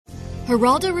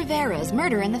Geraldo Rivera's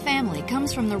Murder in the Family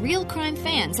comes from the real crime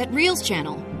fans at Reelz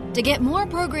Channel. To get more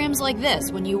programs like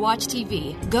this when you watch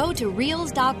TV, go to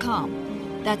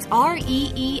Reelz.com. That's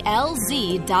REELZ.com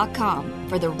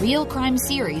for the real crime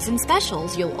series and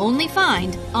specials you'll only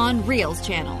find on Reelz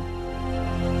Channel.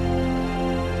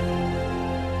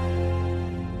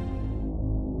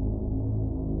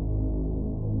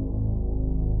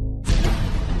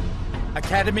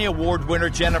 Academy Award winner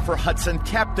Jennifer Hudson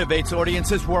captivates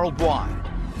audiences worldwide,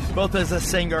 both as a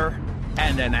singer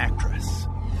and an actress.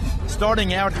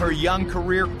 Starting out, her young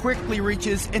career quickly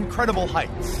reaches incredible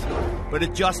heights, but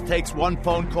it just takes one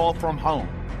phone call from home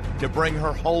to bring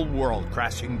her whole world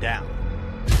crashing down.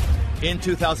 In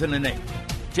 2008,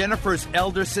 Jennifer's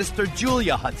elder sister,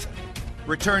 Julia Hudson,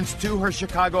 returns to her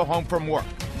Chicago home from work,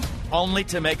 only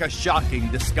to make a shocking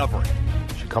discovery.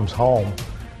 She comes home.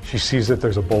 She sees that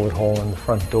there's a bullet hole in the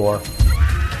front door.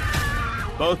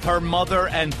 Both her mother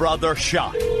and brother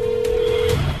shot.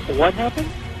 What happened?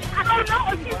 I don't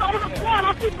know. She's on the floor.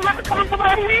 I see blood coming from her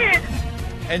head.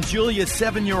 And Julia's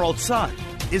 7-year-old son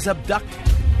is abducted.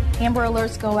 Amber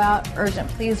alerts go out. Urgent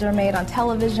pleas are made on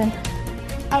television.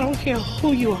 I don't care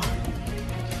who you are.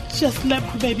 Just let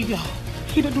my baby go.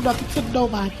 He didn't do nothing to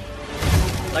nobody.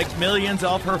 Like millions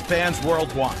of her fans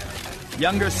worldwide,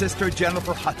 younger sister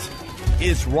Jennifer Hudson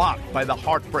is rocked by the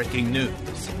heartbreaking news.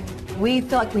 We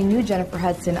felt like we knew Jennifer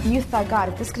Hudson. You thought, God,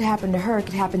 if this could happen to her, it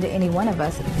could happen to any one of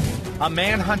us. A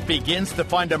manhunt begins to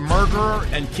find a murderer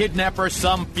and kidnapper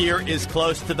some fear is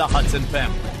close to the Hudson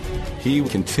family. He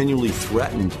continually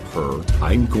threatened her,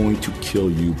 I'm going to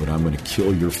kill you, but I'm going to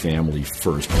kill your family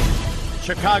first.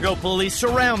 Chicago police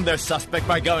surround their suspect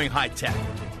by going high-tech.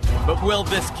 But will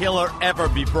this killer ever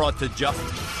be brought to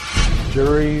justice?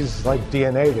 Juries like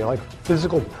DNA, they like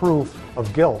physical proof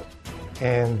of guilt.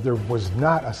 And there was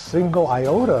not a single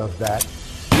iota of that.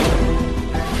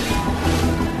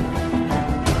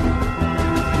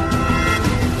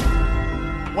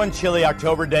 One chilly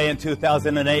October day in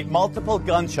 2008, multiple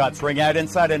gunshots ring out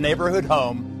inside a neighborhood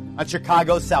home on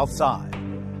Chicago's South Side.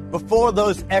 Before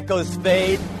those echoes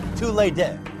fade, 2 lay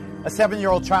dead. A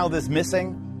 7-year-old child is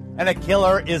missing, and a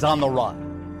killer is on the run.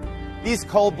 These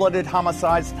cold-blooded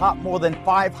homicides topped more than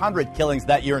 500 killings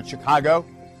that year in Chicago,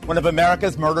 one of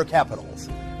America's murder capitals.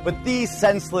 But these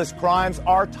senseless crimes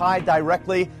are tied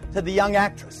directly to the young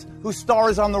actress whose star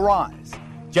is on the rise,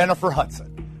 Jennifer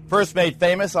Hudson, first made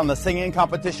famous on the singing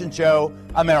competition show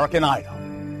American Idol.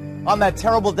 On that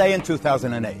terrible day in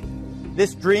 2008,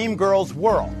 this dream girl's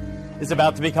world is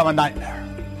about to become a nightmare.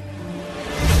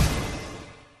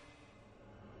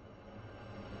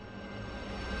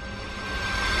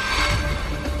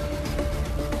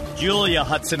 Julia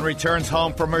Hudson returns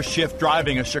home from her shift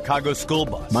driving a Chicago school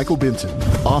bus. Michael Benson,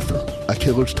 author, A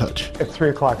Killer's Touch. At 3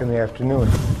 o'clock in the afternoon,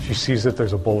 she sees that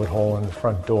there's a bullet hole in the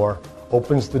front door,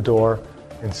 opens the door,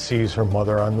 and sees her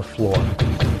mother on the floor.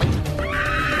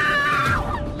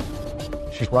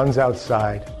 She runs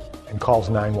outside and calls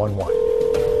 911.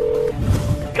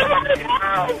 Come on,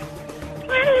 come!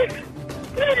 Please!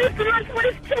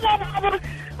 Please, come on!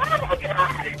 Oh, my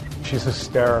God! She's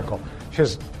hysterical. She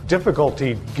has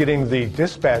difficulty getting the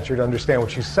dispatcher to understand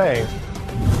what she's saying.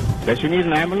 Does she need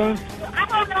an ambulance? I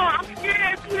don't know. I'm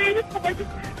scared. Please. Please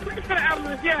for the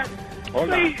ambulance. Yes.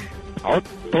 Hold on. I'll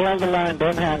pull on the line.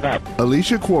 Don't hang up.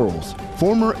 Alicia Quarles,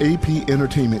 former AP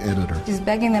Entertainment editor. She's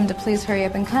begging them to please hurry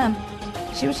up and come.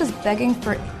 She was just begging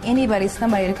for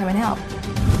somebody to come and help.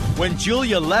 When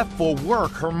Julia left for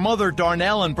work, her mother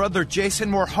Darnell and brother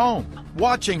Jason were home,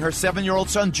 watching her 7-year-old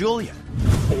son Julian.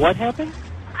 What happened?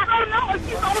 I don't know.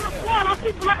 She's on the floor. I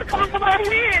see blood coming from her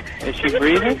head. Is she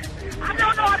breathing? I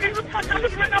don't know. I didn't touch her. I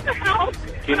just ran out the house.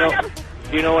 Do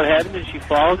you know what happened? Did she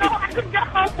fall? No, I just got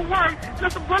home from work.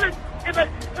 There's a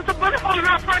bullet hole in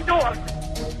our front door.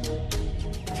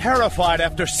 Terrified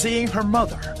after seeing her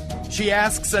mother, she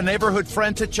asks a neighborhood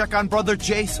friend to check on brother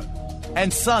Jason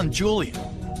and son Julian.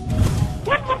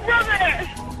 Where's my brother at?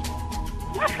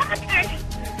 What happened?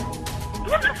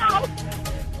 Where's the house?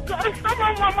 There's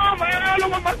someone with my mama, and I don't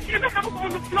know what my kid in the house on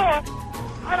the floor.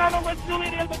 I don't know what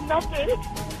Julian is, but nothing.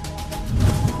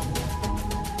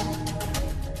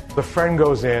 The friend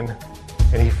goes in,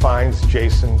 and he finds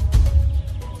Jason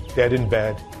dead in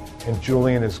bed, and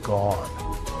Julian is gone.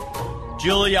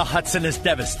 Julia Hudson is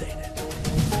devastated.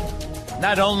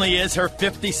 Not only is her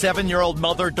 57-year-old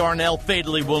mother, Darnell,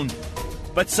 fatally wounded,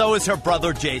 but so is her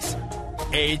brother, Jason,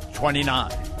 age 29.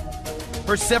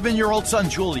 Her 7-year-old son,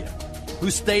 Julian, who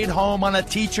stayed home on a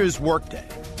teacher's workday,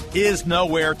 is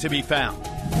nowhere to be found.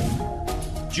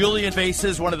 Julian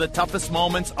faces one of the toughest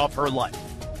moments of her life.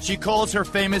 She calls her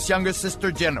famous younger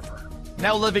sister, Jennifer,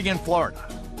 now living in Florida,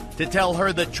 to tell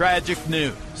her the tragic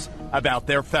news about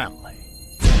their family.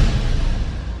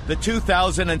 The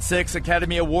 2006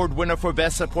 Academy Award winner for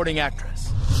Best Supporting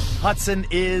Actress, Hudson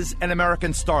is an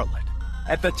American starlet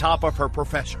at the top of her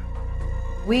profession.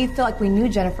 We felt like we knew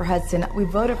Jennifer Hudson. We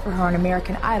voted for her on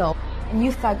American Idol. And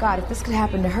you thought, God, if this could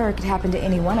happen to her, it could happen to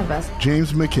any one of us.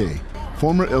 James McKay,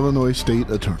 former Illinois state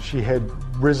attorney. She had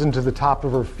risen to the top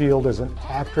of her field as an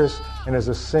actress and as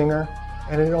a singer,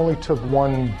 and it only took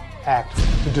one act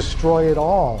to destroy it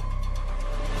all.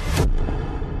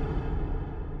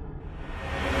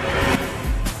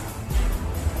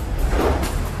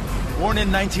 Born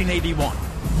in 1981,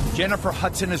 Jennifer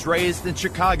Hudson is raised in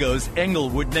Chicago's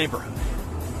Englewood neighborhood.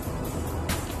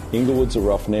 Englewood's a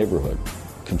rough neighborhood,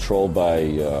 controlled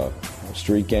by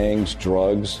street gangs,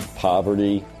 drugs,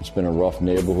 poverty. It's been a rough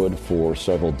neighborhood for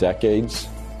several decades,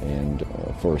 and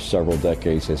for several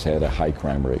decades has had a high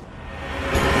crime rate.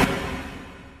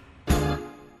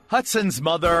 Hudson's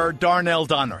mother, Darnell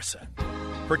Donnerson,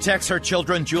 protects her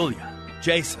children Julia,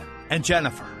 Jason, and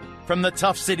Jennifer from the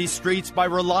tough city streets by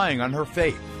relying on her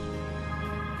faith.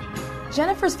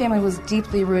 Jennifer's family was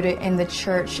deeply rooted in the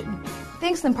church,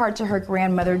 thanks in part to her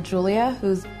grandmother, Julia,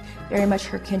 who's very much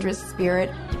her kindred spirit.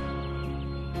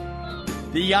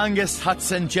 The youngest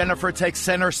Hudson, Jennifer, takes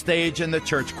center stage in the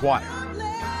church choir.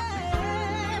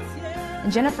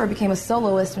 And Jennifer became a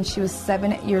soloist when she was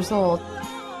 7 years old.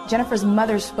 Jennifer's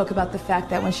mother spoke about the fact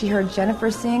that when she heard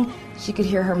Jennifer sing, she could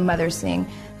hear her mother sing,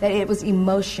 that it was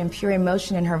emotion, pure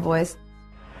emotion in her voice.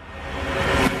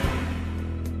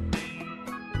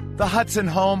 The Hudson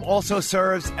home also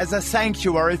serves as a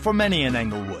sanctuary for many in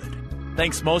Englewood,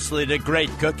 thanks mostly to great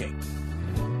cooking.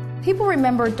 People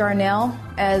remember Darnell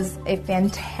as a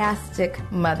fantastic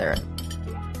mother.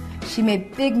 She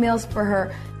made big meals for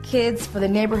her kids, for the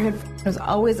neighborhood. It was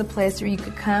always a place where you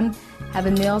could come, have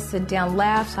a meal, sit down,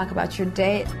 laugh, talk about your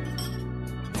day.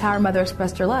 That's how her mother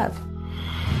expressed her love.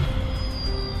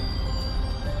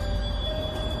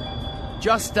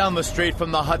 Just down the street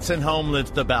from the Hudson home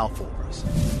lives the Balfours.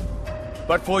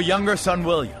 But for younger son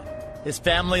William, his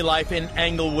family life in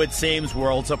Englewood seems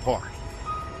worlds apart.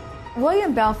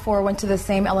 William Balfour went to the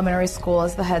same elementary school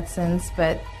as the Hudsons,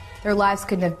 but their lives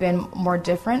couldn't have been more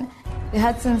different. The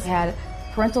Hudsons had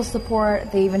parental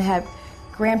support. They even had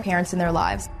grandparents in their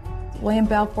lives. William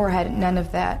Balfour had none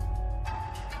of that.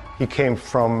 He came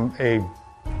from a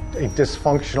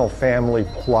dysfunctional family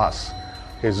plus.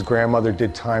 His grandmother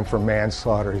did time for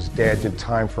manslaughter. His dad did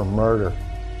time for murder.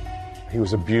 He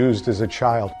was abused as a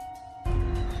child.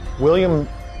 William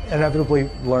inevitably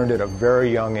learned at a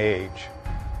very young age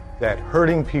that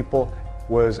hurting people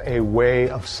was a way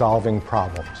of solving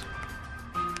problems.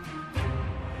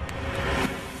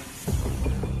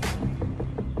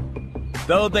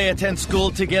 Though they attend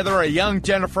school together, a young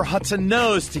Jennifer Hudson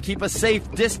knows to keep a safe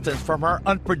distance from her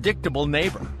unpredictable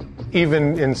neighbor.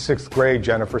 Even in 6th grade,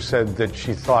 Jennifer said that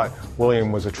she thought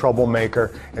William was a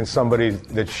troublemaker and somebody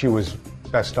that she was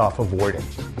best off avoiding.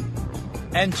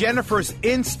 And Jennifer's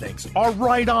instincts are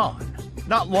right on.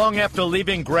 Not long after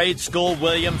leaving grade school,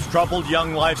 William's troubled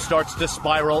young life starts to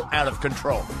spiral out of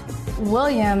control.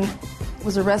 William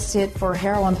was arrested for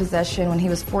heroin possession when he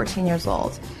was 14 years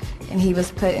old, and he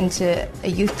was put into a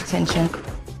youth detention.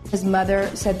 His mother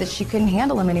said that she couldn't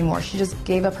handle him anymore. She just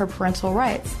gave up her parental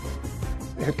rights.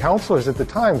 Counselors at the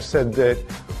time said that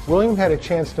William had a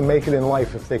chance to make it in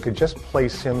life if they could just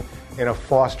place him in a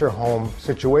foster home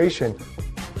situation.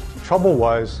 Trouble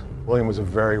was, William was a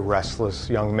very restless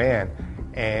young man,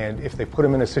 and if they put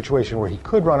him in a situation where he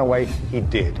could run away, he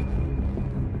did.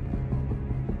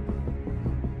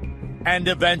 And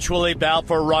eventually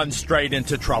Balfour runs straight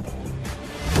into trouble.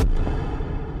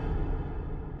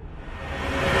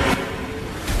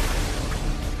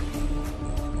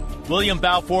 William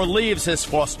Balfour leaves his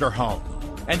foster home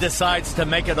and decides to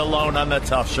make it alone on the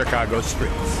tough Chicago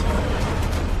streets.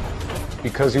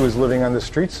 Because he was living on the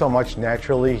street so much,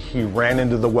 naturally, he ran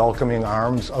into the welcoming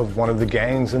arms of one of the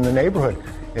gangs in the neighborhood.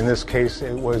 In this case,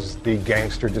 it was the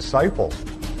Gangster Disciples.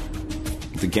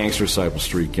 The Gangster Disciple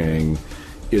Street Gang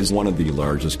is one of the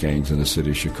largest gangs in the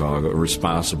city of Chicago,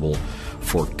 responsible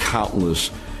for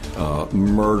countless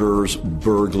murders,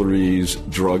 burglaries,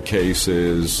 drug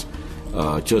cases,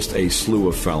 just a slew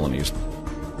of felonies.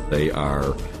 They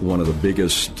are one of the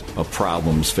biggest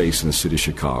problems facing the city of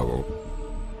Chicago.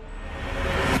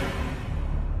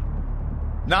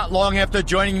 Not long after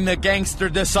joining the Gangster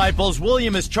Disciples,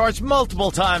 William is charged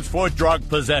multiple times for drug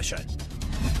possession.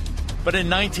 But in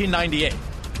 1998,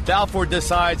 Balfour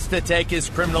decides to take his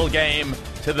criminal game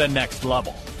to the next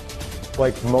level.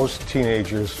 Like most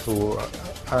teenagers who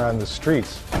are on the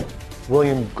streets,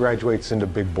 William graduates into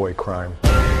big boy crime.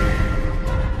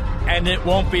 And it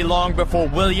won't be long before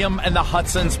William and the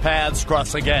Hudsons' paths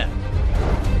cross again.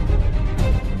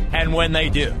 And when they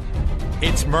do,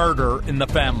 it's murder in the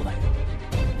family.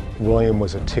 William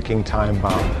was a ticking time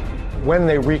bomb. When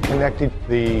they reconnected,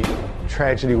 the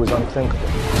tragedy was unthinkable.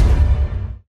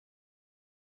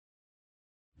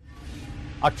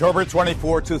 October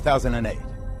 24, 2008.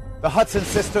 The Hudson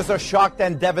sisters are shocked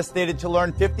and devastated to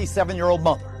learn 57-year-old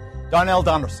mother, Darnell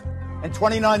Donaldson, and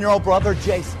 29-year-old brother,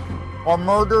 Jason, are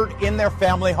murdered in their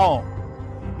family home,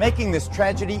 making this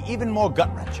tragedy even more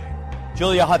gut-wrenching.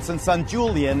 Julia Hudson's son,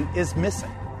 Julian, is missing.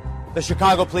 The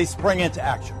Chicago police spring into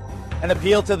action and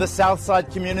appeal to the Southside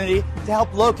community to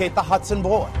help locate the Hudson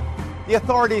boy. The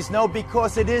authorities know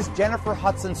because it is Jennifer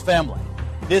Hudson's family.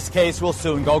 This case will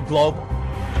soon go global.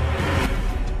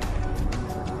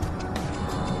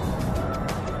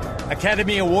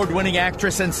 Academy Award-winning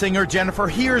actress and singer Jennifer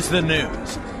hears the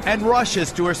news and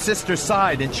rushes to her sister's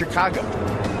side in Chicago.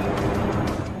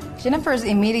 Jennifer's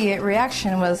immediate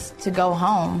reaction was to go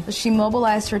home. She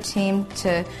mobilized her team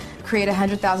to create a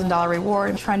 $100,000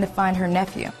 reward trying to find her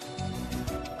nephew.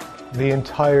 The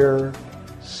entire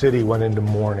city went into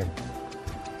mourning,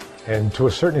 and to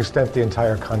a certain extent, the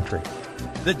entire country.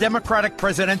 The Democratic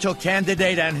presidential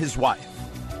candidate and his wife,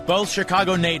 both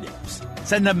Chicago natives,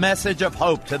 send a message of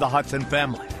hope to the Hudson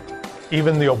family.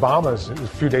 Even the Obamas, a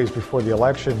few days before the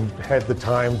election, had the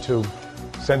time to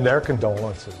send their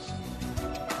condolences.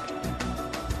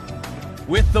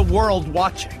 With the world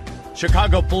watching,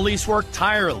 Chicago police work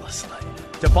tirelessly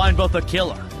to find both the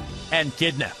killer and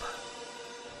kidnapper.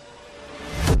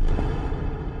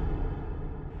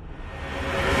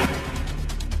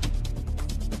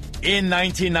 In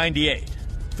 1998,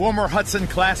 former Hudson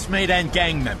classmate and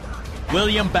gang member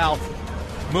William Balfour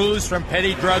moves from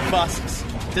petty drug busts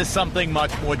to something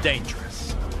much more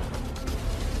dangerous.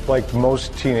 Like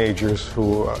most teenagers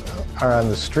who are on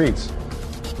the streets,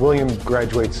 William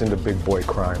graduates into big boy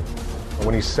crime.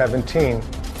 When he's 17,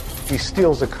 he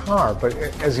steals a car, but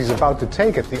as he's about to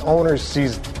take it, the owner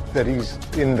sees that he's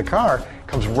in the car,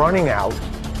 comes running out,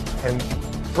 and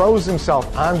throws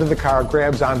himself onto the car,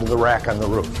 grabs onto the rack on the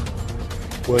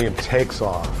roof. William takes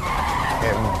off,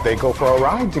 and they go for a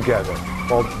ride together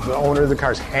while the owner of the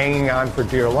car's hanging on for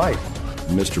dear life.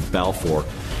 Mr. Balfour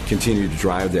continued to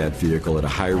drive that vehicle at a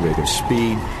high rate of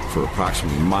speed for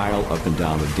approximately a mile up and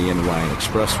down the Dan Ryan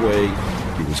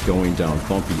Expressway. He was going down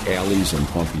bumpy alleys and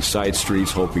bumpy side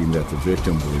streets, hoping that the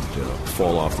victim would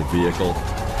fall off the vehicle.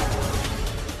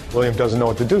 William doesn't know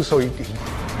what to do, so he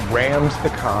rams the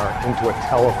car into a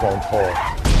telephone pole,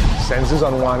 sends his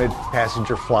unwanted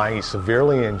passenger flying. He's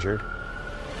severely injured.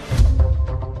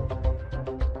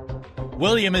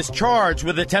 William is charged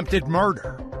with attempted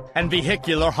murder and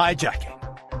vehicular hijacking.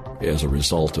 As a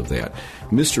result of that,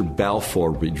 Mr.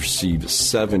 Balfour received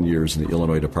 7 years in the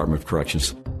Illinois Department of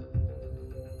Corrections.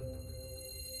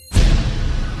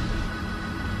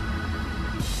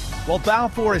 While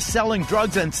Balfour is selling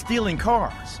drugs and stealing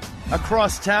cars,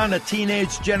 across town, a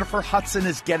teenage Jennifer Hudson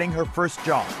is getting her first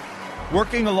job,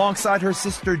 working alongside her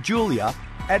sister Julia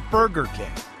at Burger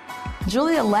King.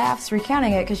 Julia laughs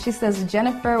recounting it because she says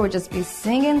Jennifer would just be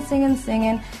singing,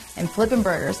 and flipping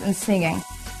burgers and singing.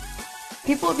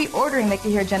 People would be ordering, they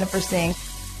could hear Jennifer sing.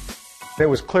 It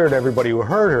was clear to everybody who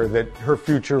heard her that her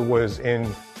future was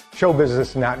in show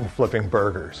business, not in flipping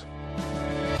burgers.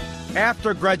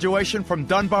 After graduation from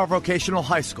Dunbar Vocational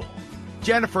High School,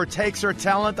 Jennifer takes her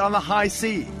talent on the high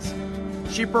seas.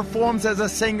 She performs as a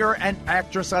singer and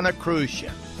actress on a cruise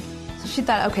ship. So she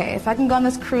thought, okay, if I can go on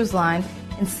this cruise line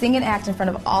and sing and act in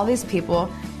front of all these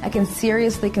people, I can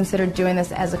seriously consider doing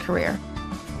this as a career.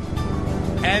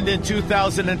 And in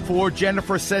 2004,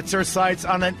 Jennifer sets her sights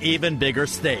on an even bigger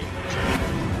stage.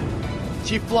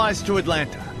 She flies to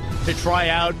Atlanta to try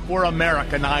out for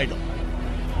American Idol.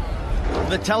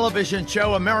 The television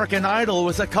show American Idol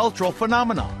was a cultural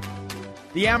phenomenon.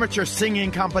 The amateur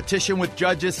singing competition with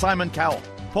judges Simon Cowell,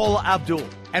 Paula Abdul,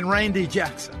 and Randy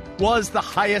Jackson was the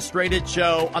highest-rated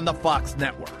show on the Fox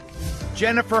network.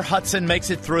 Jennifer Hudson makes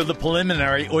it through the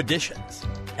preliminary auditions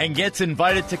and gets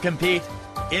invited to compete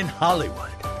in Hollywood.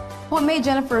 What made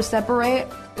Jennifer separate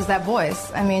is that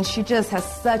voice. I mean, she just has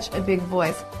such a big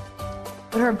voice.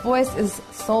 But her voice is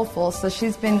soulful, so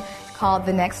she's been called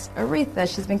the next Aretha.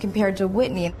 She's been compared to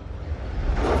Whitney.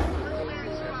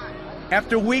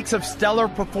 After weeks of stellar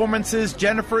performances,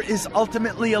 Jennifer is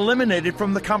ultimately eliminated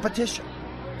from the competition,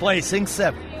 placing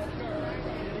 7th.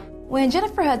 When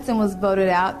Jennifer Hudson was voted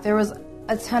out, there was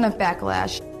a ton of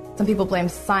backlash. Some people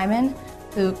blamed Simon,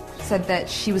 who said that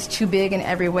she was too big in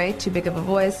every way, too big of a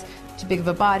voice, too big of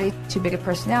a body, too big a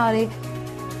personality.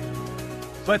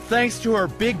 But thanks to her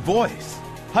big voice,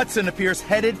 Hudson appears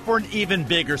headed for an even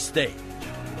bigger stage.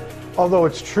 Although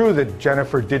it's true that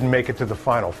Jennifer didn't make it to the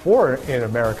Final Four in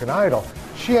American Idol,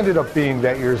 she ended up being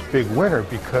that year's big winner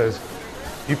because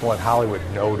people in Hollywood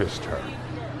noticed her.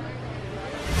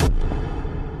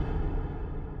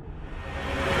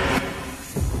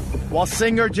 While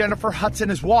singer Jennifer Hudson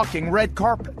is walking red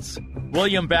carpets,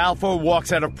 William Balfour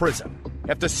walks out of prison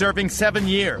after serving 7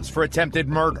 years for attempted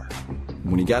murder.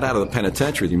 When he got out of the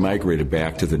penitentiary, he migrated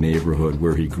back to the neighborhood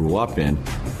where he grew up in.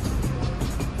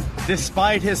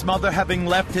 Despite his mother having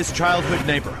left his childhood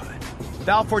neighborhood,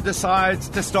 Balfour decides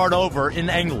to start over in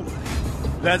Englewood.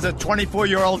 As a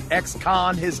 24-year-old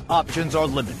ex-con, his options are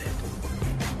limited.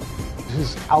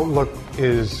 His outlook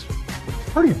is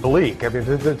pretty bleak. I mean,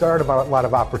 there aren't a lot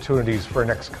of opportunities for an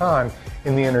ex-con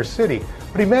in the inner city.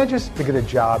 But he manages to get a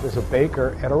job as a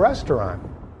baker at a restaurant.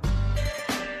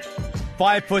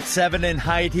 5'7" in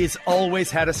height, he's always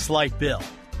had a slight build.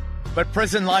 But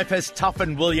prison life has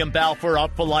toughened William Balfour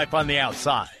up for life on the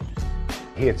outside.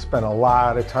 He had spent a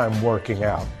lot of time working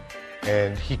out,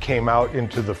 and he came out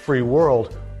into the free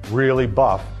world really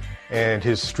buff, and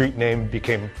his street name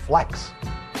became Flex.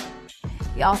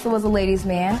 He also was a ladies'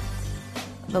 man.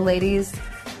 The ladies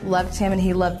loved him, and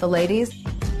he loved the ladies.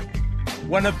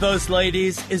 One of those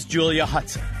ladies is Julia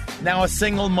Hudson, now a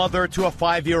single mother to a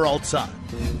 5-year-old son.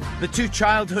 The two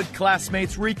childhood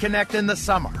classmates reconnect in the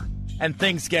summer, and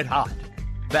things get hot,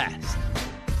 fast.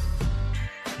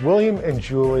 William and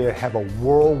Julia have a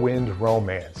whirlwind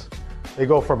romance. They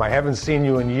go from "I haven't seen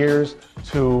you in years"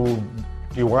 to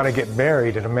 "Do you want to get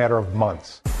married?" in a matter of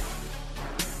months.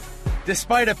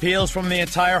 Despite appeals from the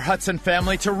entire Hudson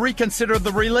family to reconsider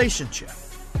the relationship,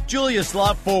 Julia's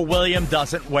love for William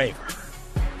doesn't waver.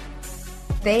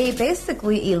 They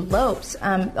basically eloped.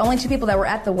 The only two people that were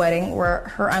at the wedding were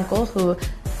her uncle, who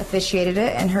officiated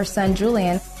it, and her son,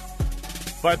 Julian.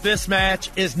 But this match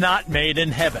is not made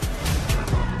in heaven.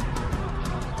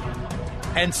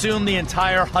 And soon the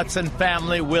entire Hudson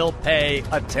family will pay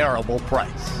a terrible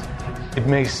price. It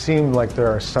may seem like there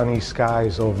are sunny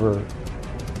skies over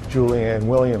Julia and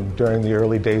William during the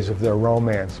early days of their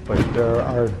romance, but there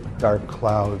are dark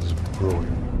clouds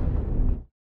brewing.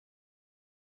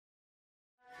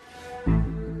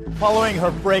 Following her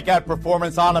breakout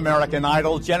performance on American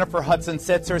Idol, Jennifer Hudson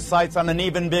sets her sights on an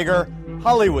even bigger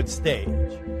Hollywood stage.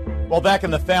 While back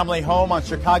in the family home on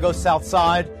Chicago's South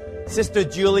Side, sister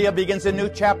Julia begins a new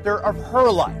chapter of her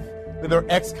life with her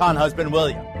ex-con husband,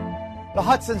 William. The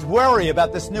Hudsons worry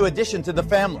about this new addition to the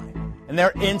family, and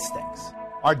their instincts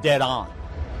are dead on.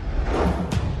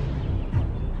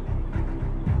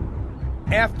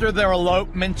 After their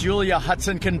elopement, Julia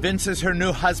Hudson convinces her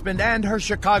new husband and her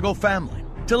Chicago family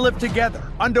to live together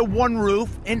under one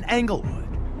roof in Englewood.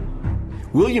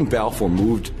 William Balfour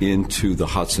moved into the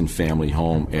Hudson family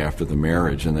home after the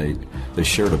marriage, and they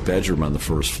shared a bedroom on the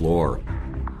first floor.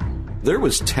 There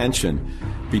was tension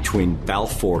between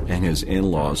Balfour and his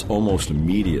in-laws almost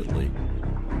immediately.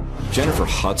 Jennifer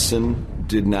Hudson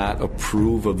did not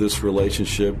approve of this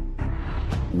relationship.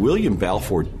 William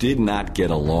Balfour did not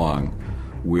get along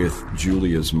with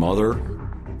Julia's mother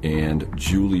and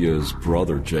Julia's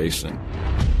brother, Jason.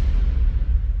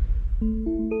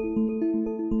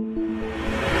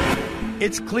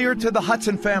 It's clear to the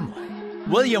Hudson family,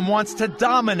 William wants to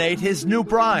dominate his new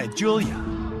bride, Julia.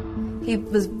 He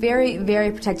was very,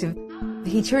 very protective.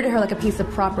 He treated her like a piece of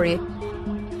property.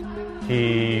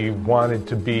 He wanted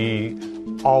to be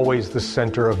always the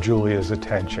center of Julia's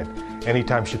attention.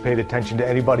 Anytime she paid attention to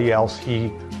anybody else,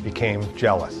 he became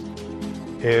jealous.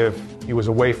 If he was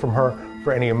away from her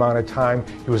for any amount of time,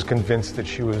 he was convinced that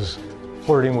she was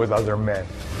flirting with other men.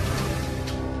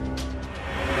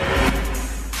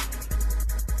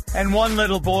 And one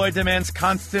little boy demands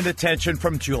constant attention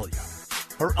from Julia,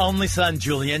 her only son,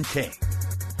 Julian King.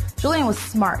 Julian was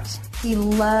smart. He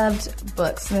loved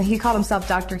books, and he called himself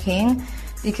Dr. King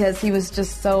because he was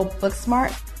just so book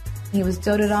smart. He was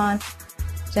doted on.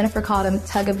 Jennifer called him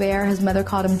Tug-a-Bear. His mother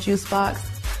called him Juice Box.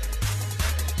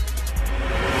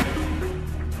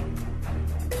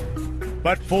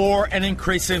 But for an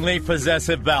increasingly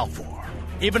possessive Balfour,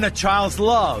 even a child's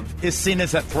love is seen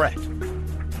as a threat.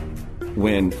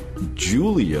 When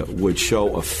Julia would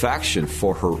show affection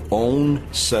for her own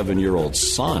 7-year-old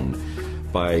son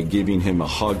by giving him a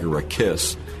hug or a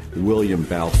kiss, William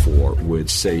Balfour would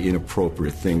say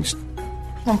inappropriate things.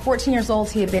 From 14 years old,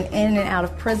 he had been in and out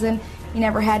of prison. He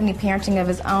never had any parenting of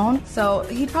his own. So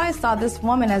he probably saw this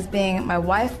woman as being my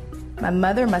wife, my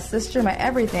mother, my sister, my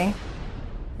everything,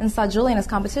 and saw Julian as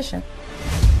competition.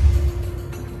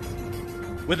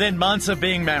 Within months of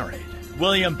being married,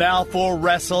 William Balfour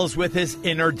wrestles with his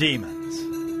inner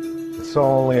demons. It's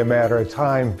only a matter of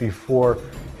time before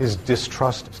his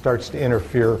distrust starts to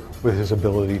interfere with his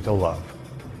ability to love.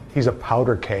 He's a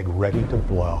powder keg ready to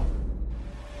blow.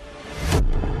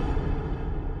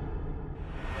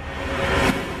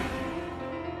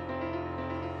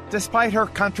 Despite her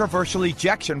controversial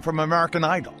ejection from American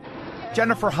Idol,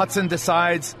 Jennifer Hudson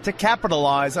decides to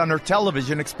capitalize on her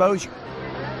television exposure.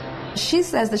 She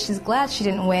says that she's glad she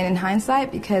didn't win in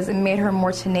hindsight because it made her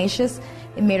more tenacious,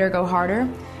 it made her go harder,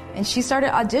 and she started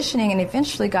auditioning and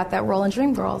eventually got that role in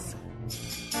Dreamgirls.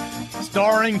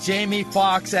 Starring Jamie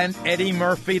Foxx and Eddie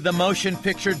Murphy, the motion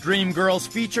picture Dreamgirls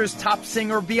features top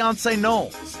singer Beyonce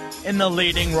Knowles in the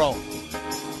leading role.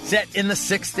 Set in the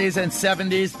 60s and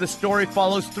 70s, the story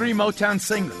follows three Motown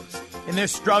singers in their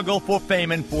struggle for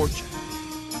fame and fortune.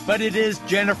 But it is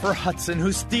Jennifer Hudson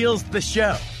who steals the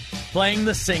show, playing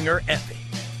the singer Effie.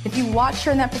 If you watch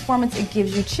her in that performance, it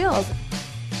gives you chills.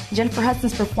 Jennifer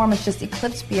Hudson's performance just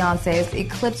eclipsed Beyonce's,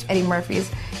 eclipsed Eddie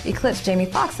Murphy's, eclipsed Jamie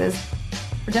Foxx's.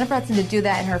 For Jennifer Hudson to do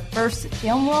that in her first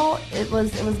film role, it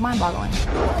was mind-boggling.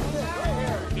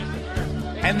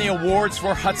 And the awards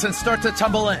for Hudson start to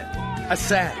tumble in. A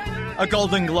SAG, a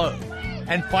Golden Globe,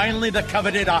 and finally the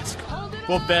coveted Oscar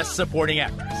for Best Supporting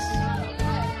Actress.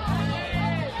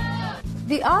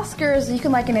 The Oscars, you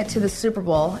can liken it to the Super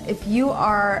Bowl. If you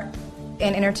are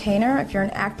an entertainer, if you're an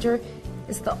actor,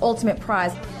 it's the ultimate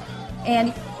prize.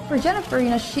 And for Jennifer,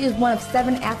 she is one of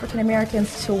 7 African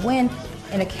Americans to win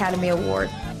an Academy Award.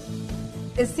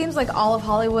 It seems like all of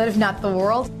Hollywood, if not the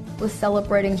world, was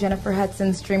celebrating Jennifer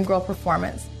Hudson's Dreamgirl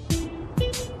performance.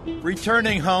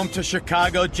 Returning home to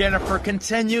Chicago, Jennifer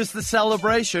continues the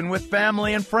celebration with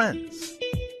family and friends.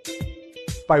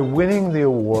 By winning the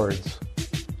awards,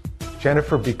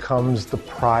 Jennifer becomes the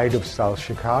pride of South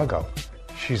Chicago.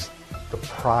 She's the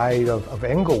pride of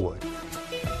Englewood.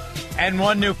 And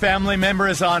one new family member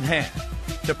is on hand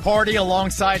to party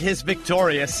alongside his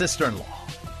victorious sister-in-law.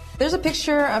 There's a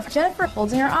picture of Jennifer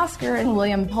holding her Oscar and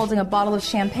William holding a bottle of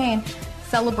champagne,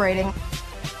 celebrating.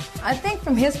 I think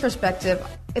from his perspective,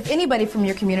 if anybody from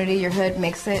your community, your hood,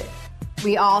 makes it,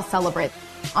 we all celebrate.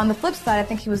 On the flip side, I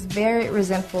think he was very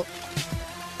resentful.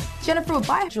 Jennifer would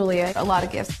buy Julia a lot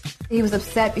of gifts. He was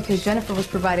upset because Jennifer was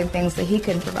providing things that he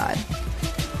couldn't provide.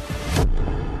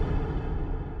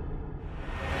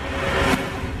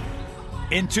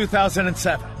 In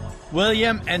 2007,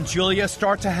 William and Julia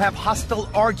start to have hostile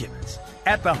arguments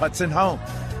at the Hudson home.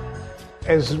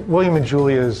 As William and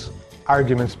Julia's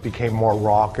arguments became more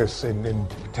raucous and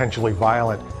potentially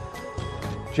violent,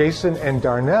 Jason and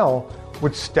Darnell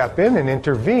would step in and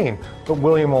intervene, but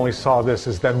William only saw this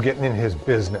as them getting in his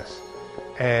business,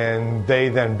 and they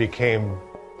then became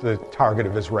the target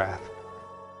of his wrath.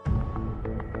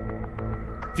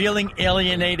 Feeling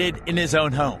alienated in his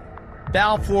own home,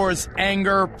 Balfour's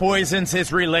anger poisons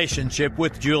his relationship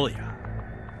with Julia.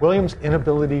 William's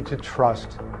inability to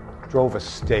trust drove a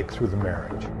stake through the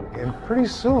marriage. And pretty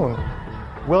soon,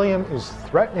 William is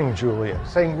threatening Julia,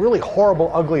 saying really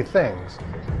horrible, ugly things.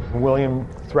 And William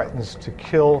threatens to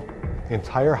kill the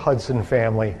entire Hudson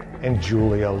family and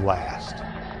Julia last.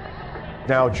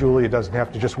 Now Julia doesn't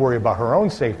have to just worry about her own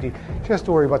safety, she has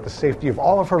to worry about the safety of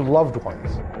all of her loved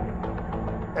ones.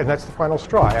 And that's the final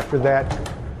straw. After that,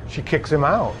 she kicks him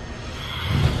out.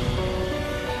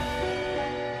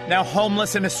 Now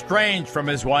homeless and estranged from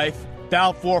his wife,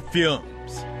 Balfour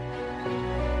fumes.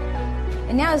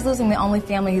 And now he's losing the only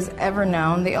family he's ever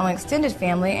known, the only extended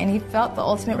family, and he felt the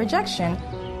ultimate rejection.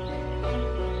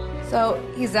 So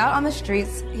he's out on the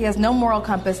streets. He has no moral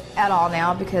compass at all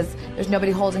now because there's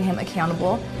nobody holding him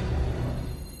accountable.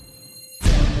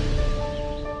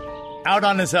 Out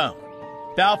on his own,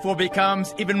 Balfour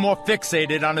becomes even more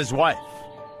fixated on his wife.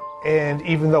 And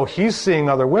even though he's seeing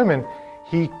other women,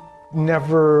 he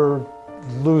never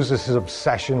loses his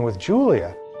obsession with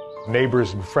Julia.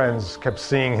 Neighbors and friends kept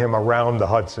seeing him around the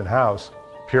Hudson house,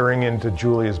 peering into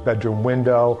Julia's bedroom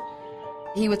window.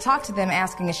 He would talk to them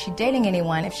asking, is she dating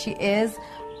anyone? If she is,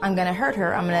 I'm going to hurt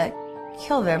her. I'm going to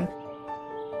kill them.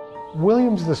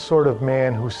 William's the sort of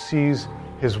man who sees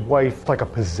his wife like a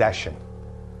possession,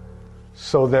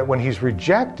 so that when he's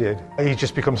rejected, he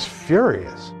just becomes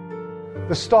furious.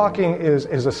 The stalking is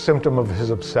a symptom of his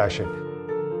obsession.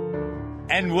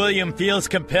 And William feels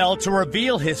compelled to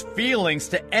reveal his feelings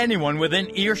to anyone within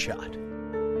earshot.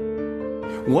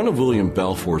 One of William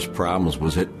Balfour's problems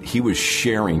was that he was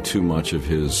sharing too much of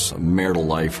his marital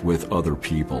life with other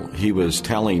people. He was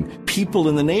telling people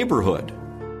in the neighborhood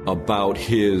about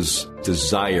his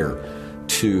desire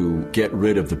to get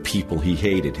rid of the people he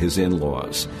hated, his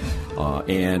in-laws.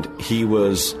 And he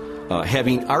was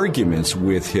having arguments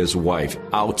with his wife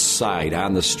outside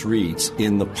on the streets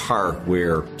in the park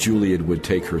where Juliet would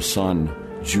take her son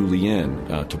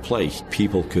Julian to play.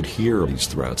 People could hear these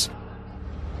threats.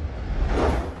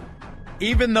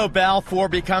 Even though Balfour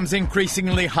becomes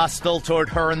increasingly hostile toward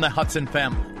her and the Hudson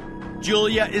family,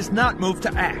 Julia is not moved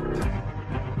to act.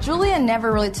 Julia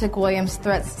never really took William's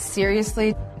threats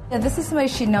seriously. This is somebody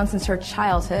she'd known since her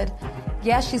childhood.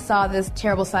 Yes, she saw this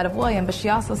terrible side of William, but she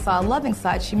also saw a loving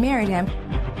side. She married him.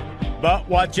 But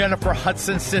what Jennifer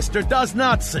Hudson's sister does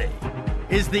not see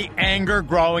is the anger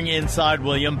growing inside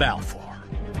William Balfour.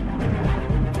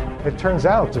 It turns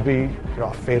out to be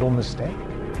a fatal mistake.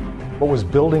 What was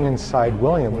building inside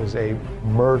William was a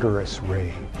murderous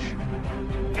rage.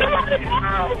 Come on,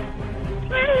 help!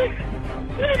 Please!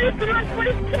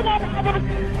 Please, come on!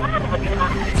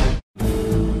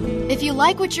 If you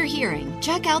like what you're hearing,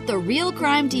 check out the Real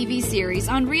Crime TV series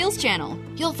on Reel's channel.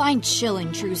 You'll find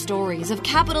chilling true stories of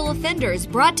capital offenders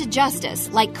brought to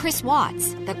justice, like Chris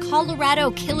Watts, the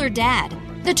Colorado killer dad,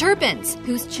 the Turpins,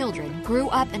 whose children grew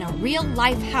up in a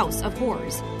real-life house of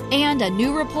horrors, and a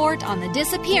new report on the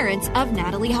disappearance of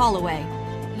Natalie Holloway.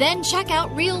 Then check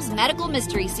out Reel's medical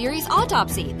mystery series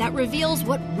Autopsy that reveals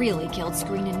what really killed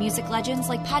screen and music legends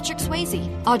like Patrick Swayze,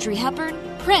 Audrey Hepburn,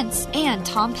 Prince, and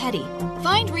Tom Petty.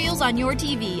 Find Reels on your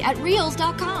TV at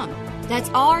Reels.com. That's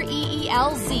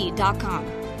REELZ.com.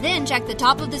 Then check the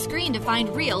top of the screen to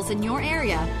find Reels in your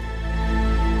area.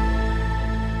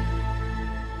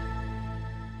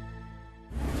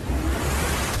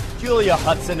 Julia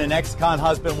Hudson and ex-con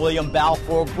husband William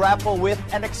Balfour grapple with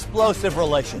an explosive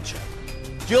relationship.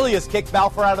 Julia's kicked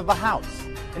Balfour out of the house,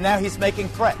 and now he's making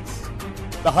threats.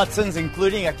 The Hudsons,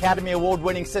 including Academy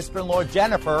Award-winning sister-in-law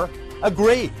Jennifer,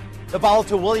 agree the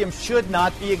volatile William should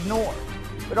not be ignored.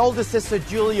 But older sister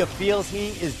Julia feels he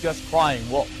is just crying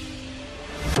wolf.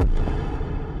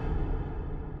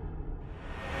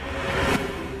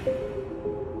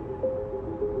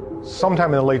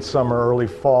 Sometime in the late summer, early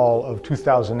fall of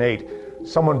 2008,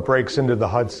 someone breaks into the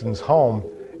Hudson's home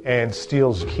and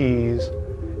steals keys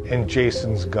and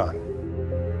Jason's gun.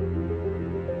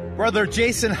 Brother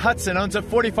Jason Hudson owns a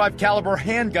 .45 caliber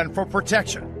handgun for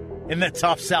protection in the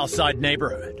tough South Side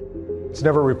neighborhood. It's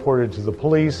never reported to the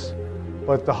police,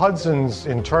 but the Hudsons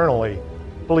internally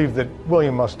believe that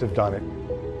William must have done it.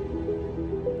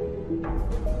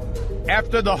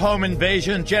 After the home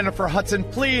invasion, Jennifer Hudson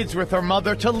pleads with her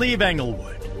mother to leave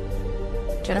Englewood.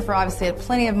 Jennifer obviously had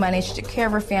plenty of money. She took care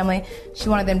of her family. She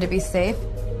wanted them to be safe.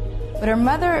 But her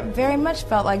mother very much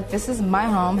felt like this is my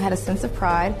home, had a sense of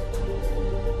pride.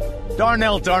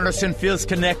 Darnell Darnerson feels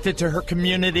connected to her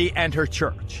community and her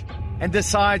church and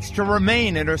decides to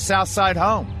remain in her Southside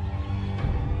home.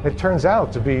 It turns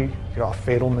out to be a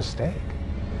fatal mistake.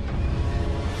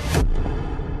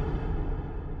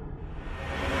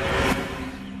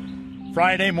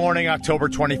 Friday morning, October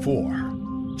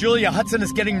 24. Julia Hudson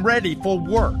is getting ready for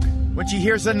work when she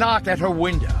hears a knock at her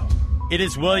window. It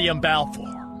is William Balfour.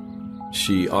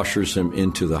 She ushers him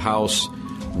into the house.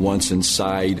 Once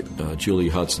inside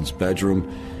Julia Hudson's bedroom,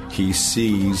 he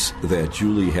sees that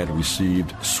Julie had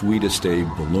received sweetest day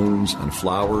balloons and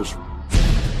flowers.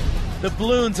 The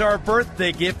balloons are a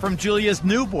birthday gift from Julia's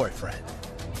new boyfriend.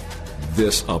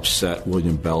 This upset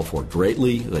William Balfour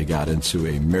greatly. They got into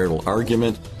a marital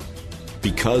argument.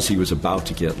 Because he was about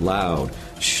to get loud,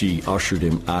 she ushered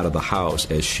him out of the house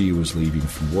as she was leaving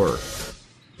from work.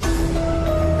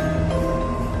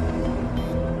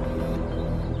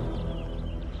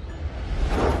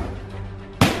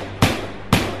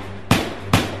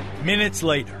 Minutes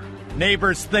later,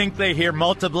 neighbors think they hear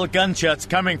multiple gunshots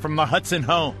coming from the Hudson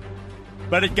home,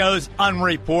 but it goes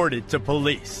unreported to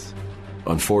police.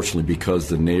 Unfortunately, because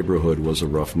the neighborhood was a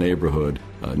rough neighborhood,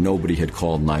 nobody had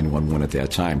called 911 at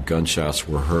that time. Gunshots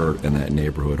were heard in that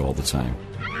neighborhood all the time.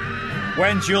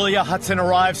 When Julia Hudson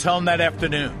arrives home that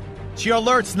afternoon, she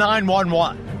alerts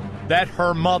 911 that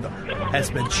her mother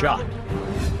has been shot.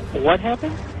 What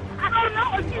happened? I don't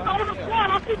know. She's on the floor.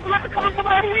 I see blood coming from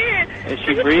her head. Is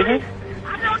she breathing?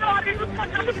 I don't know. I didn't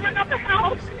touch. I just went up the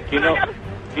house. Do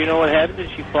you know what happened? Did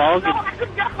she fall? No, I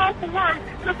just got home from work.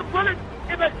 There's a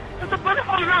bullet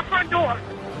hole in our front door.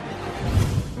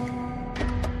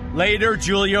 Later,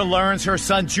 Julia learns her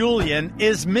son Julian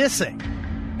is missing,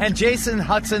 and Jason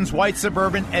Hudson's white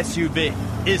suburban SUV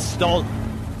is stolen.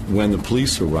 When the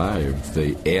police arrived,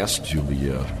 they asked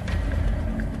Julia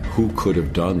who could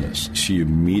have done this. She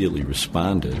immediately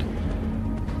responded,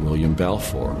 William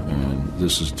Balfour, and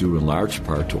this is due in large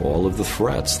part to all of the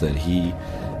threats that he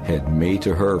had made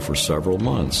to her for several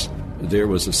months. There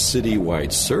was a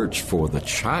citywide search for the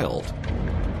child.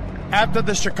 After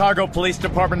the Chicago Police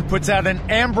Department puts out an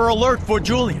Amber Alert for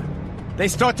Julian, they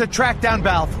start to track down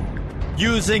Balfour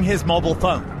using his mobile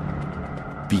phone.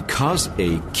 Because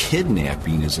a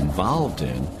kidnapping is involved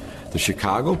in, the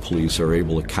Chicago police are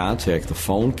able to contact the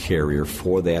phone carrier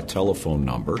for that telephone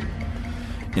number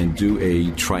and do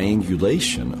a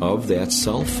triangulation of that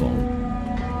cell phone.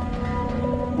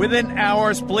 Within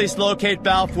hours, police locate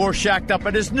Balfour shacked up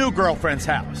at his new girlfriend's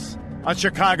house on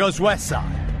Chicago's west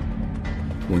side.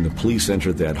 When the police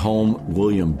entered that home,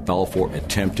 William Balfour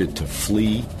attempted to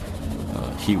flee.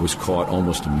 He was caught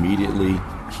almost immediately.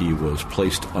 He was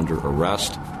placed under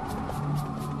arrest.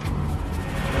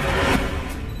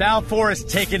 Balfour is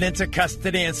taken into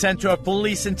custody and sent to a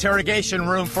police interrogation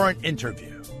room for an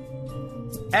interview.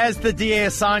 As the DA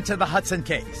assigned to the Hudson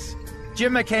case,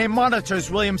 Jim McKay monitors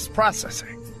Williams'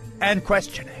 processing and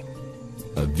questioning.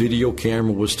 A video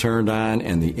camera was turned on,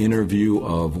 and the interview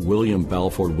of William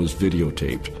Balfour was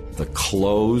videotaped. The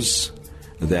clothes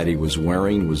that he was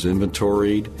wearing was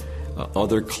inventoried.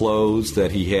 Other clothes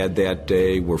that he had that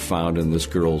day were found in this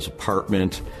girl's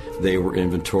apartment. They were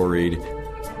inventoried.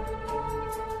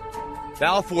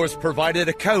 Balfour's provided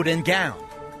a coat and gown,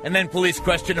 and then police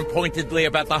questioned him pointedly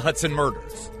about the Hudson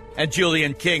murders and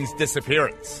Julian King's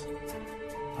disappearance.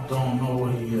 I don't know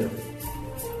where he is.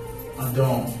 I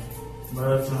don't.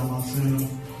 Last time I seen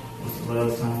him was the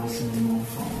last time I seen him on the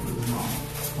phone with his mom,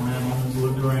 playing on his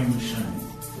little grain machine.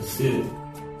 That's it.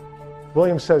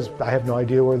 William says, I have no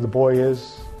idea where the boy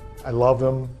is. I love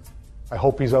him. I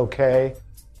hope he's okay.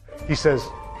 He says,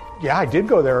 yeah, I did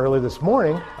go there early this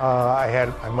morning.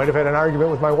 I might have had an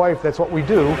argument with my wife. That's what we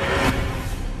do.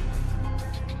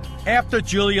 After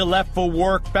Julia left for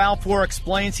work, Balfour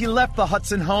explains he left the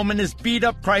Hudson home in his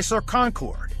beat-up Chrysler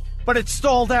Concorde, but it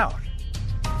stalled out.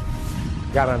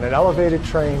 Got on an elevated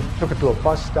train, took it to a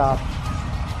bus stop,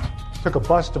 took a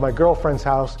bus to my girlfriend's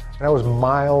house, and I was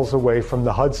miles away from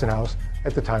the Hudson house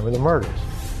at the time of the murders.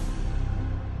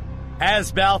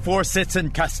 As Balfour sits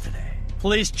in custody,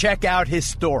 police check out his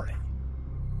story.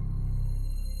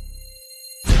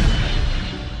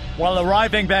 While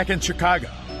arriving back in Chicago,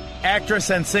 actress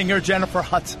and singer Jennifer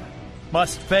Hudson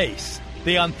must face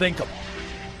the unthinkable.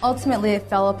 Ultimately, it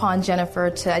fell upon Jennifer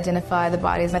to identify the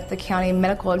bodies at the county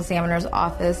medical examiner's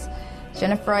office.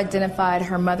 Jennifer identified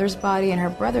her mother's body and her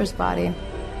brother's body.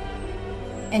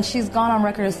 And she's gone on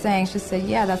record as saying, she said,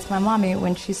 yeah, that's my mommy,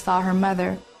 when she saw her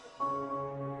mother.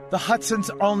 The Hudson's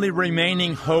only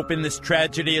remaining hope in this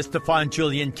tragedy is to find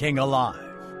Julian King alive.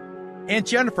 Aunt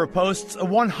Jennifer posts a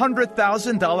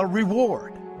 $100,000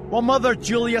 reward, while Mother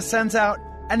Julia sends out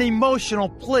an emotional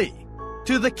plea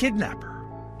to the kidnapper.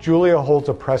 Julia holds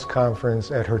a press conference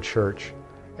at her church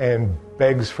and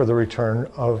begs for the return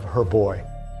of her boy.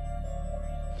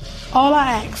 All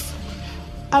I ask,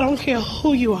 I don't care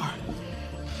who you are,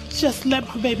 just let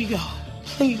my baby go,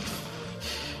 please.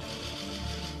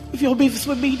 If your beef is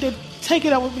with me, then take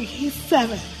it up with me. He's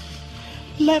 7.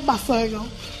 Let my son go,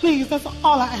 please. That's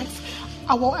all I ask.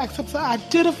 I won't ask him to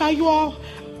identify you all.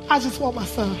 I just want my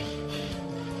son.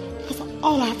 That's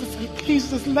all I have to say. Please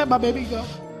just let my baby go.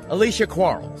 Alicia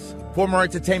Quarles, former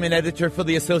entertainment editor for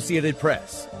the Associated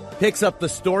Press, picks up the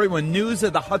story when news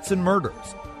of the Hudson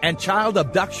murders and child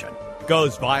abduction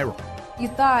goes viral. You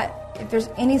thought, if there's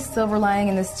any silver lining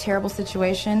in this terrible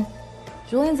situation,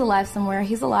 Julian's alive somewhere.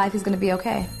 He's alive. He's going to be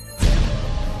okay.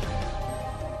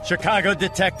 Chicago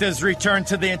detectives return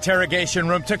to the interrogation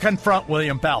room to confront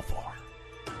William Balfour.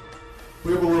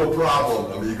 We have a little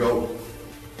problem, amigo.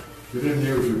 Get in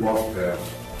here if you walk past.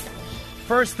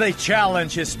 First, they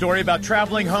challenge his story about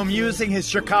traveling home using his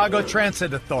Chicago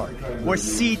Transit Authority, or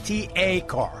CTA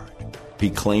card. He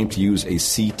claimed to use a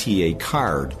CTA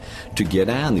card to get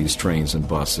on these trains and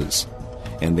buses.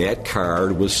 And that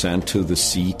card was sent to the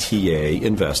CTA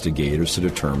investigators to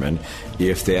determine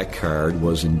if that card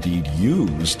was indeed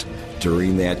used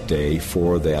during that day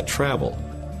for that travel.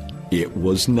 It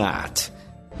was not.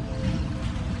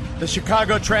 The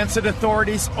Chicago Transit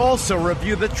authorities also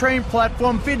review the train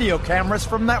platform video cameras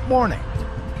from that morning.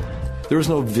 There was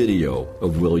no video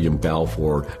of William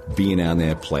Balfour being on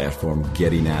that platform,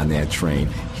 getting on that train.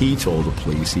 He told the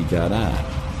police he got on.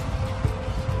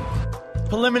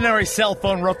 Preliminary cell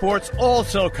phone reports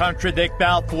also contradict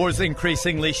Balfour's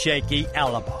increasingly shaky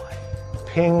alibi.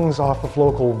 Pings off of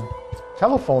local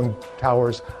telephone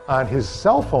towers on his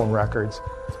cell phone records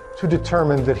to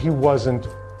determine that he wasn't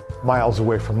miles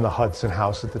away from the Hudson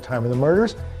house at the time of the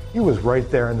murders. He was right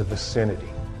there in the vicinity.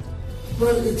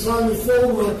 But it's on the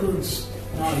phone records.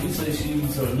 No, you say she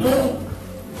needs her no.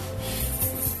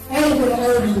 I'm going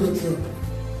to argue with him.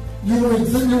 You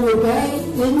were by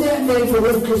in that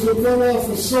neighborhood because it went off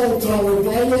a cell tower.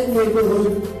 By that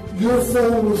neighborhood, your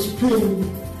phone was pinned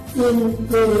in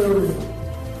that area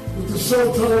with the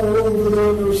cell tower over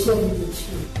there near 70th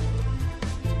Street.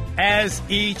 As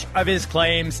each of his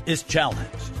claims is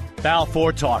challenged,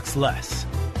 Balfour talks less.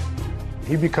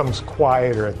 He becomes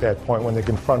quieter at that point when they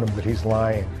confront him that he's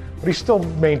lying, but he still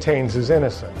maintains his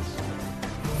innocence.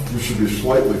 You should be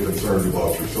slightly concerned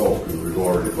about yourself because we've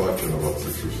already caught you in about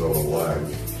 6 or 7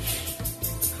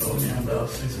 lies. Caught me in about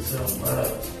 6 or 7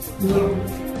 lies. No.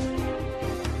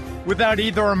 Without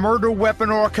either a murder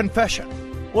weapon or a confession,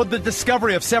 or the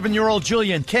discovery of 7-year-old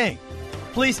Julian King,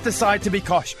 police decide to be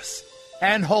cautious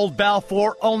and hold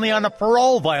Balfour only on a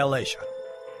parole violation.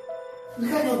 You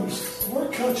gotta understand, we're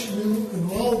catching you in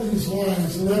all these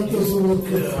lies, and that doesn't look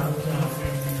good. Yeah, I'm kind of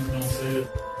figuring you're going to say it.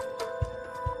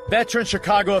 Veteran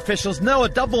Chicago officials know a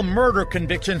double murder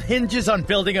conviction hinges on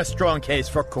building a strong case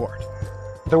for court.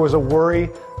 There was a worry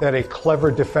that a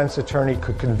clever defense attorney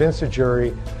could convince a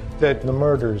jury that the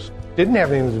murders didn't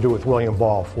have anything to do with William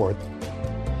Balfour.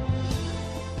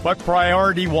 But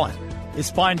priority one is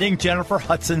finding Jennifer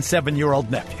Hudson's 7-year-old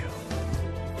nephew.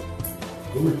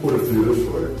 Let me put it to you this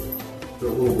way. That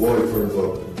little boy turns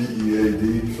up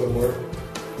DEAD somewhere.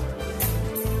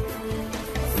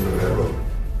 I'm going to have a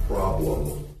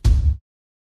problem.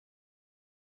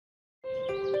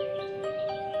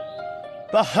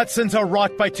 The Hudsons are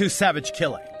wrought by 2 savage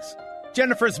killings.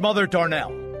 Jennifer's mother,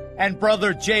 Darnell, and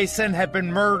brother Jason have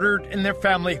been murdered in their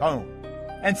family home.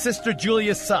 And sister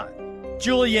Julia's son,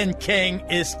 Julian King,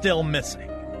 is still missing.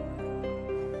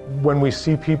 When we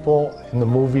see people in the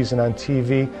movies and on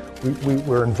TV,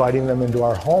 we're inviting them into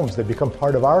our homes. They become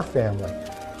part of our family.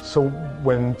 So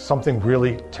when something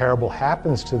really terrible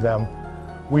happens to them,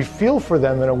 we feel for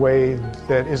them in a way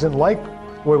that isn't like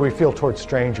the way we feel towards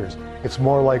strangers. It's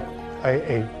more like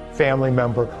a family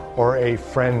member or a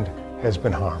friend has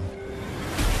been harmed.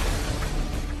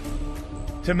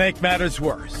 To make matters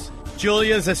worse,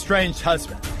 Julia's estranged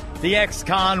husband, the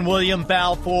ex-con William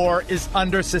Balfour, is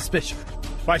under suspicion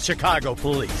by Chicago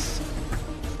police.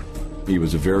 He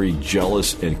was a very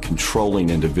jealous and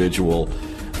controlling individual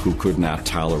who could not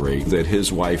tolerate that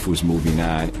his wife was moving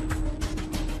on.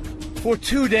 For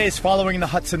 2 days following the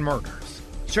Hudson murders,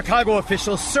 Chicago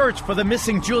officials searched for the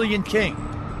missing Julian King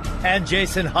and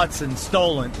Jason Hudson's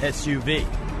stolen SUV.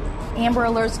 Amber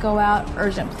alerts go out,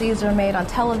 urgent pleas are made on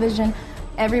television.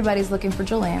 Everybody's looking for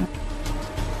Julian.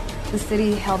 The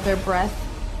city held their breath.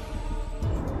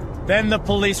 Then the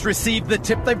police received the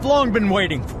tip they've long been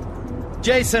waiting for.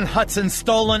 Jason Hudson's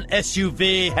stolen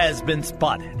SUV has been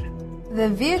spotted. The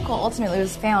vehicle ultimately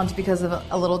was found because of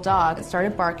a little dog. It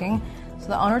started barking, so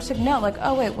the owner took note, like,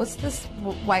 oh wait, what's this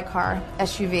white car,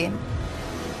 SUV?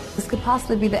 This could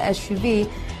possibly be the SUV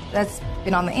that's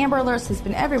been on the Amber Alerts, has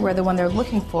been everywhere, the one they're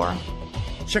looking for.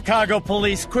 Chicago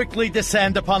police quickly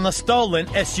descend upon the stolen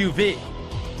SUV.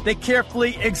 They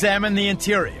carefully examine the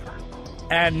interior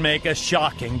and make a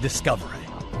shocking discovery.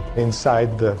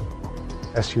 Inside the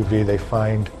SUV, they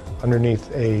find underneath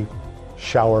a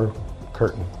shower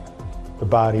curtain the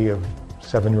body of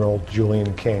 7-year-old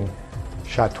Julian King,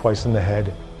 shot twice in the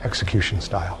head, execution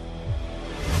style.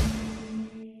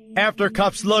 After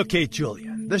cops locate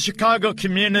Julian, the Chicago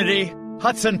community,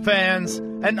 Hudson fans,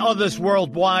 and others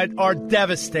worldwide are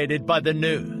devastated by the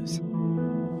news.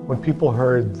 When people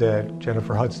heard that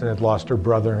Jennifer Hudson had lost her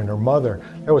brother and her mother,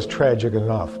 that was tragic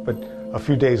enough. But a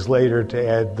few days later, to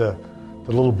add the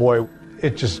little boy,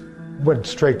 it just went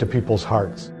straight to people's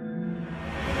hearts.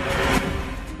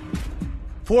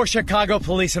 For Chicago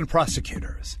police and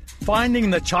prosecutors, finding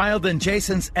the child in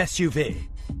Jason's SUV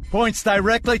points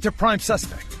directly to prime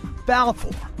suspect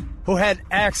Balfour, who had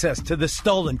access to the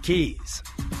stolen keys.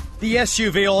 The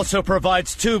SUV also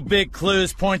provides 2 big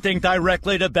clues pointing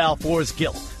directly to Balfour's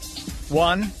guilt.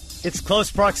 1, its close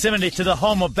proximity to the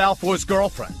home of Balfour's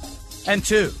girlfriend. And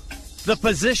 2, the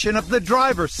position of the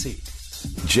driver's seat.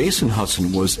 Jason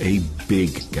Hudson was a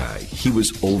big guy. He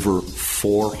was over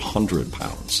 400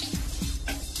 pounds.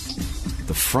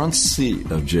 The front seat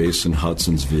of Jason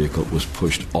Hudson's vehicle was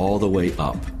pushed all the way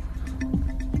up,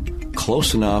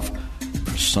 close enough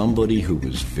for somebody who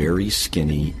was very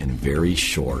skinny and very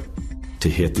short to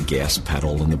hit the gas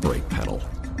pedal and the brake pedal.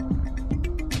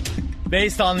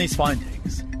 Based on these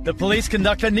findings, the police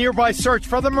conduct a nearby search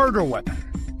for the murder weapon.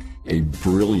 A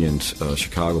brilliant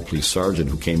Chicago police sergeant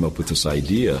who came up with this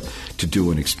idea to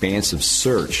do an expansive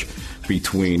search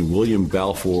between William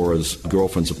Balfour's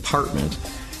girlfriend's apartment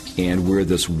and where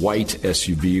this white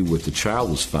SUV with the child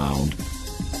was found.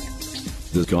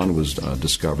 The gun was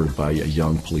discovered by a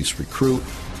young police recruit.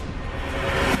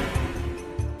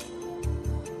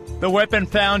 The weapon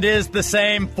found is the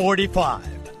same .45,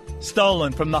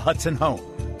 stolen from the Hudson home.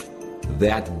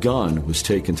 That gun was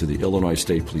taken to the Illinois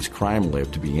State Police Crime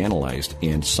Lab to be analyzed,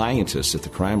 and scientists at the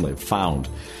crime lab found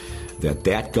that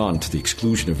that gun, to the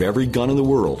exclusion of every gun in the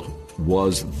world,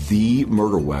 was the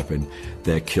murder weapon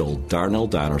that killed Darnell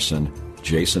Donnerson,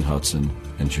 Jason Hudson,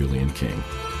 and Julian King.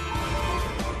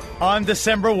 On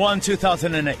December 1,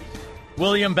 2008,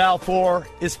 William Balfour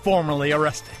is formally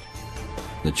arrested.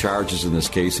 The charges in this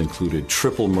case included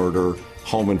triple murder,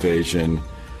 home invasion,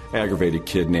 aggravated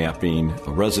kidnapping,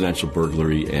 a residential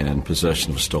burglary, and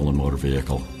possession of a stolen motor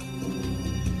vehicle.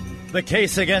 The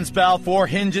case against Balfour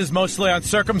hinges mostly on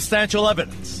circumstantial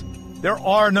evidence. There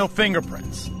are no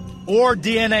fingerprints or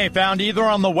DNA found either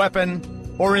on the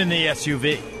weapon or in the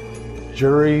SUV.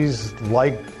 Juries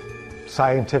like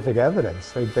scientific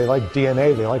evidence. They like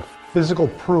DNA. They like physical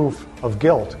proof of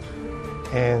guilt.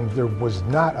 And there was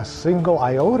not a single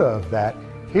iota of that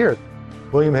here.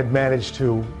 William had managed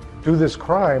to do this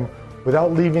crime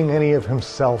without leaving any of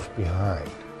himself behind.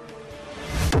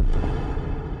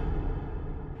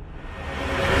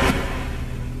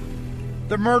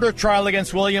 The murder trial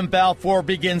against William Balfour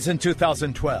begins in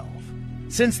 2012.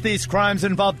 Since these crimes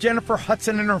involve Jennifer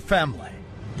Hudson and her family,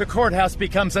 the courthouse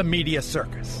becomes a media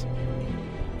circus.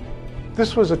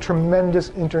 This was a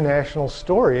tremendous international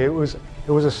story. It was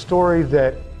a story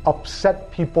that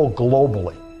upset people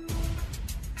globally.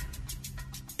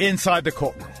 Inside the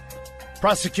courtroom,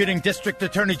 prosecuting District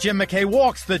Attorney Jim McKay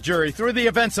walks the jury through the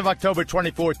events of October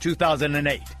 24,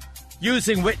 2008,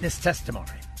 using witness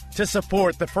testimony to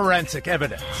support the forensic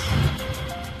evidence.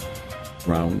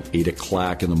 Around 8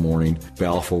 o'clock in the morning,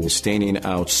 Balfour was standing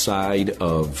outside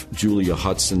of Julia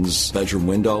Hudson's bedroom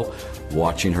window,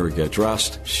 watching her get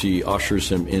dressed. She ushers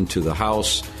him into the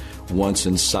house. Once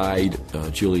inside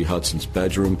Julia Hudson's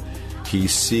bedroom, he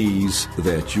sees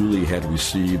that Julia had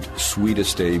received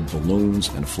sweetest day balloons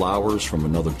and flowers from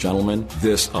another gentleman.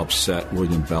 This upset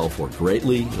William Balfour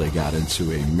greatly. They got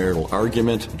into a marital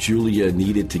argument. Julia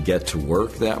needed to get to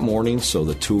work that morning, so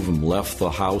the two of them left the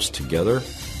house together.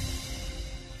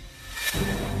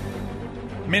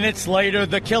 Minutes later,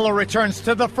 the killer returns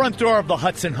to the front door of the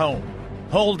Hudson home,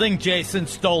 holding Jason's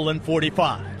stolen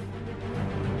 .45.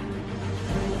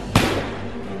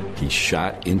 He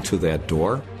shot into that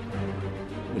door.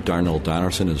 Darnell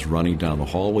Donnerson is running down the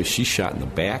hallway. She shot in the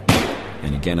back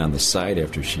and again on the side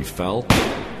after she fell.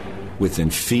 Within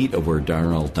feet of where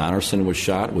Darnell Donnerson was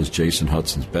shot was Jason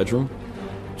Hudson's bedroom.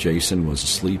 Jason was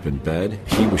asleep in bed.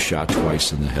 He was shot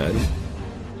twice in the head.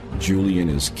 Julian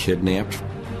is kidnapped.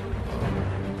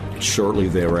 Shortly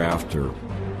thereafter,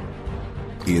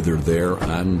 either there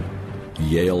on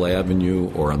Yale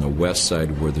Avenue or on the west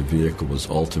side where the vehicle was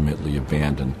ultimately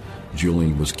abandoned,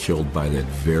 Julian was killed by that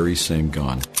very same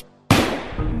gun.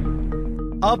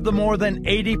 Of the more than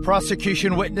 80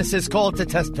 prosecution witnesses called to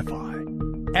testify,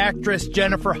 actress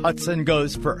Jennifer Hudson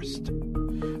goes first.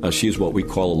 She's what we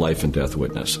call a life and death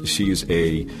witness. She's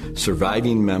a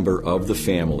surviving member of the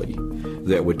family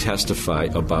that would testify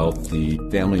about the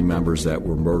family members that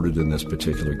were murdered in this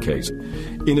particular case.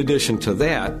 In addition to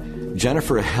that,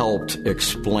 Jennifer helped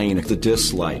explain the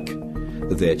dislike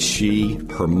that she,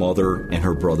 her mother, and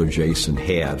her brother Jason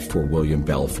had for William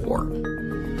Balfour.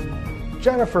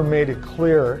 Jennifer made it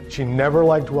clear she never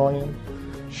liked William.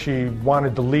 She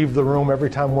wanted to leave the room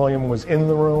every time William was in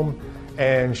the room,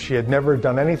 and she had never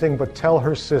done anything but tell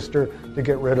her sister to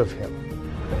get rid of him.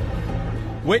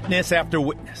 Witness after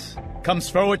witness comes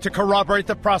forward to corroborate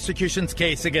the prosecution's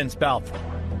case against Balfour.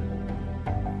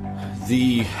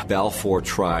 The Balfour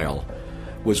trial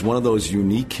was one of those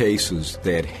unique cases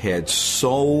that had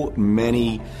so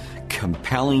many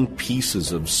compelling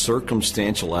pieces of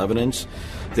circumstantial evidence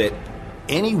that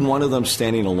any one of them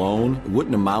standing alone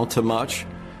wouldn't amount to much.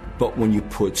 But when you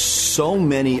put so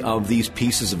many of these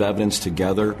pieces of evidence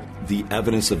together, the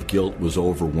evidence of guilt was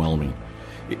overwhelming.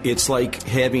 It's like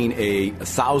having a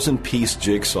 1,000-piece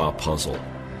jigsaw puzzle,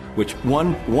 which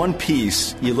one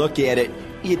piece, you look at it,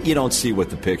 you don't see what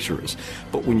the picture is.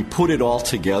 But when you put it all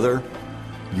together,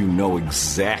 you know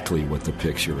exactly what the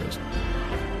picture is.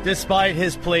 Despite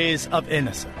his pleas of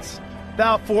innocence,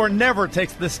 Balfour never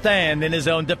takes the stand in his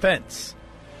own defense.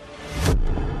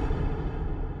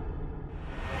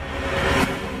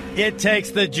 It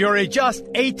takes the jury just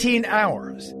 18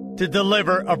 hours to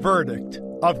deliver a verdict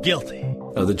of guilty.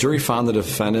 The jury found the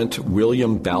defendant,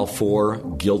 William Balfour,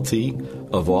 guilty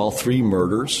of all three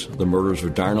murders. The murders were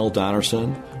Darnell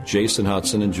Donnerson, Jason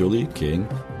Hudson, and Julia King.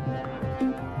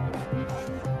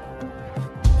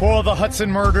 For the Hudson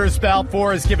murders,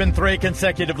 Balfour is given 3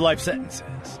 consecutive life sentences.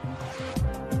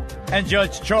 And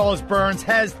Judge Charles Burns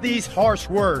has these harsh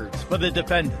words for the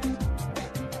defendant.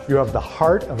 You have the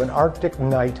heart of an Arctic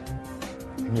night,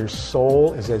 and your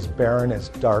soul is as barren as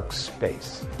dark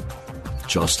space.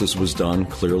 Justice was done,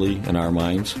 clearly, in our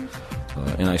minds,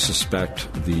 and I suspect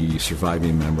the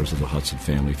surviving members of the Hudson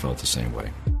family felt the same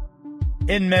way.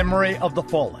 In memory of the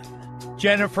fallen,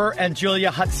 Jennifer and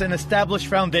Julia Hudson established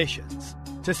foundations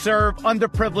to serve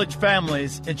underprivileged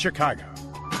families in Chicago.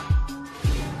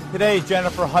 Today,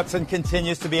 Jennifer Hudson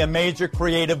continues to be a major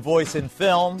creative voice in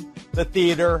film, the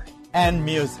theater, and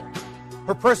music.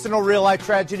 Her personal real-life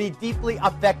tragedy deeply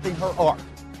affecting her art,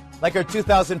 like her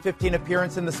 2015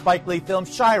 appearance in the Spike Lee film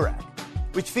Chirac,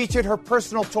 which featured her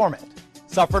personal torment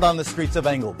suffered on the streets of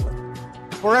Englewood.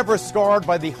 Forever scarred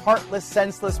by the heartless,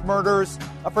 senseless murders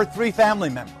of her 3 family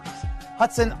members,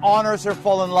 Hudson honors her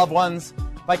fallen loved ones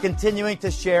by continuing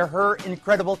to share her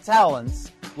incredible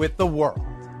talents with the world.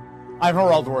 I'm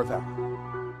Geraldo Rivera.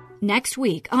 Next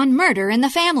week on Murder in the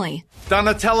Family.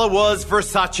 Donatella was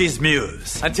Versace's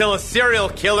muse until a serial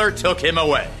killer took him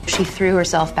away. She threw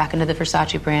herself back into the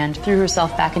Versace brand, threw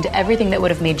herself back into everything that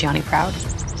would have made Johnny proud.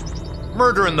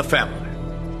 Murder in the Family.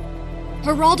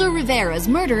 Geraldo Rivera's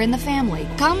Murder in the Family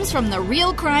comes from the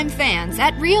Real Crime fans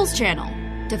at Reelz Channel.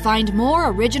 To find more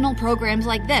original programs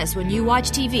like this when you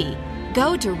watch TV,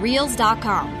 go to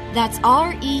Reelz.com. That's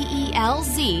REELZ.com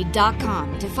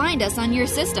to find us on your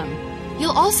system.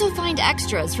 You'll also find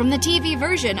extras from the TV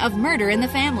version of Murder in the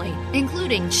Family,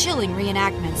 including chilling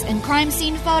reenactments and crime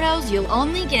scene photos you'll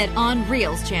only get on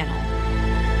Reelz Channel.